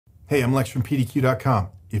Hey, I'm Lex from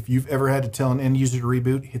pdq.com. If you've ever had to tell an end user to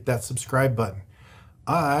reboot, hit that subscribe button.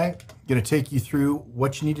 I'm going to take you through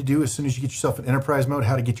what you need to do as soon as you get yourself in enterprise mode,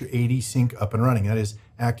 how to get your AD sync up and running. That is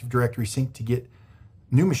Active Directory sync to get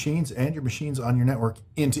new machines and your machines on your network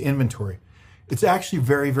into inventory. It's actually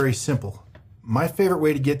very, very simple. My favorite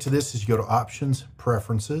way to get to this is you go to Options,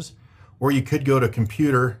 Preferences, or you could go to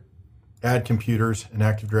Computer, Add Computers, and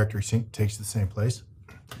Active Directory sync takes you to the same place.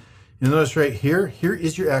 You'll notice right here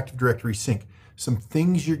is your Active Directory sync. Some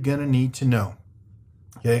things you're gonna need to know.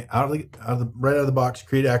 Okay, right out of the box,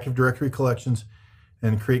 create Active Directory collections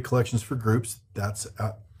and create collections for groups. That's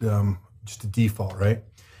just a default, right?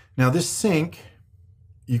 Now this sync,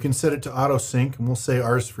 you can set it to auto sync, and we'll say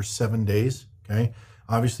ours for 7 days. Okay,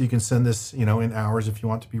 obviously you can send this, in hours if you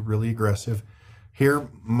want to be really aggressive. Here,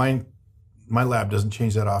 my lab doesn't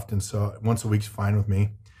change that often, so once a week's fine with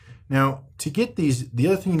me. Now, to get these, the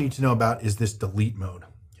other thing you need to know about is this delete mode.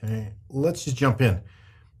 Okay, let's just jump in.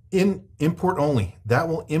 In import only, that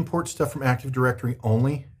will import stuff from Active Directory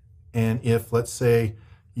only. And if, let's say,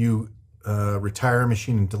 you retire a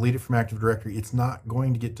machine and delete it from Active Directory, it's not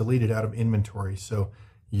going to get deleted out of inventory. So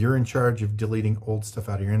you're in charge of deleting old stuff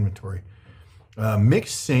out of your inventory.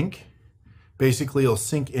 Mixed sync, basically it'll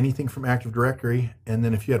sync anything from Active Directory. And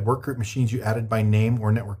then if you had workgroup machines you added by name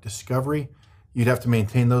or network discovery, you'd have to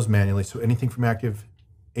maintain those manually. So anything from Active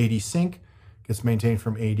AD sync gets maintained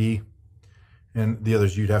from AD, and the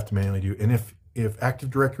others you'd have to manually do. And if Active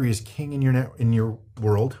Directory is king in your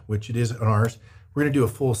world, which it is on ours, we're going to do a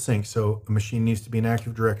full sync. So a machine needs to be in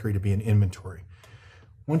Active Directory to be in inventory.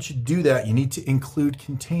 Once you do that, you need to include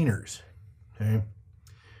containers. Okay.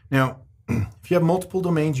 Now, if you have multiple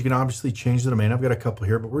domains, you can obviously change the domain. I've got a couple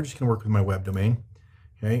here, but we're just going to work with my web domain.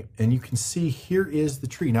 Okay, and you can see here is the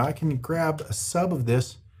tree. Now I can grab a sub of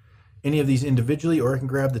this, any of these individually, or I can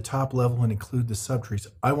grab the top level and include the subtrees.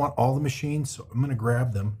 I want all the machines, so I'm going to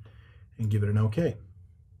grab them and give it an OK.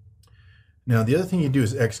 Now the other thing you do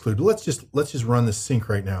is exclude. Let's just run the sync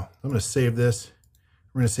right now. I'm going to save this.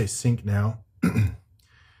 We're going to say sync now, and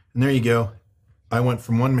there you go. I went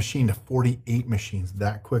from 1 machine to 48 machines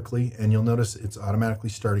that quickly, and you'll notice it's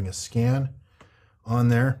automatically starting a scan on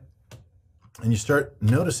there. And you start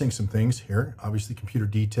noticing some things here. Obviously, computer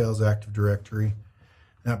details, Active Directory.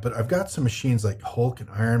 But I've got some machines like Hulk and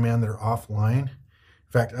Iron Man that are offline. In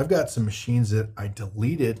fact, I've got some machines that I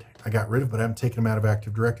deleted, I got rid of, but I haven't taken them out of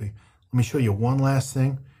Active Directory. Let me show you one last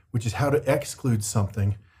thing, which is how to exclude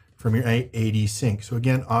something from your AD sync. So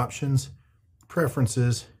again, Options,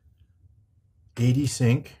 Preferences, AD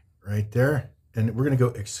sync, right there. And we're going to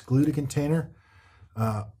go exclude a container.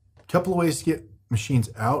 A couple of ways to get machines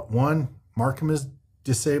out. One, mark them as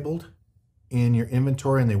disabled in your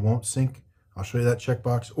inventory and they won't sync. I'll show you that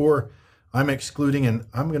checkbox. Or I'm excluding, and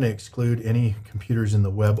I'm going to exclude any computers in the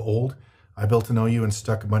web old. I built an OU and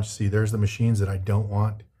stuck a bunch. See, there's the machines that I don't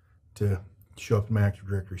want to show up in my Active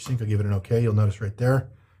Directory sync. I'll give it an OK. You'll notice right there,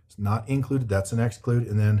 it's not included. That's an exclude.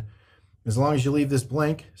 And then as long as you leave this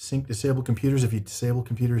blank, sync disabled computers. If you disable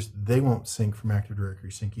computers, they won't sync from Active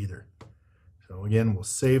Directory sync either. So again, we'll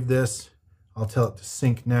save this. I'll tell it to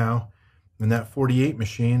sync now. And that 48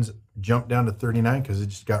 machines jumped down to 39 because it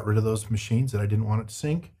just got rid of those machines that I didn't want it to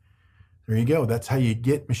sync. There you go. That's how you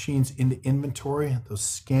get machines into inventory. Those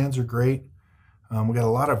scans are great. We got a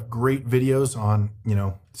lot of great videos on,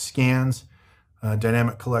 scans,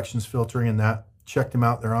 dynamic collections filtering, and that. Check them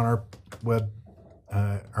out. They're on our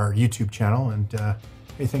our YouTube channel. And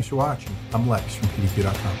hey, thanks for watching. I'm Lex from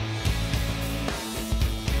pdq.com.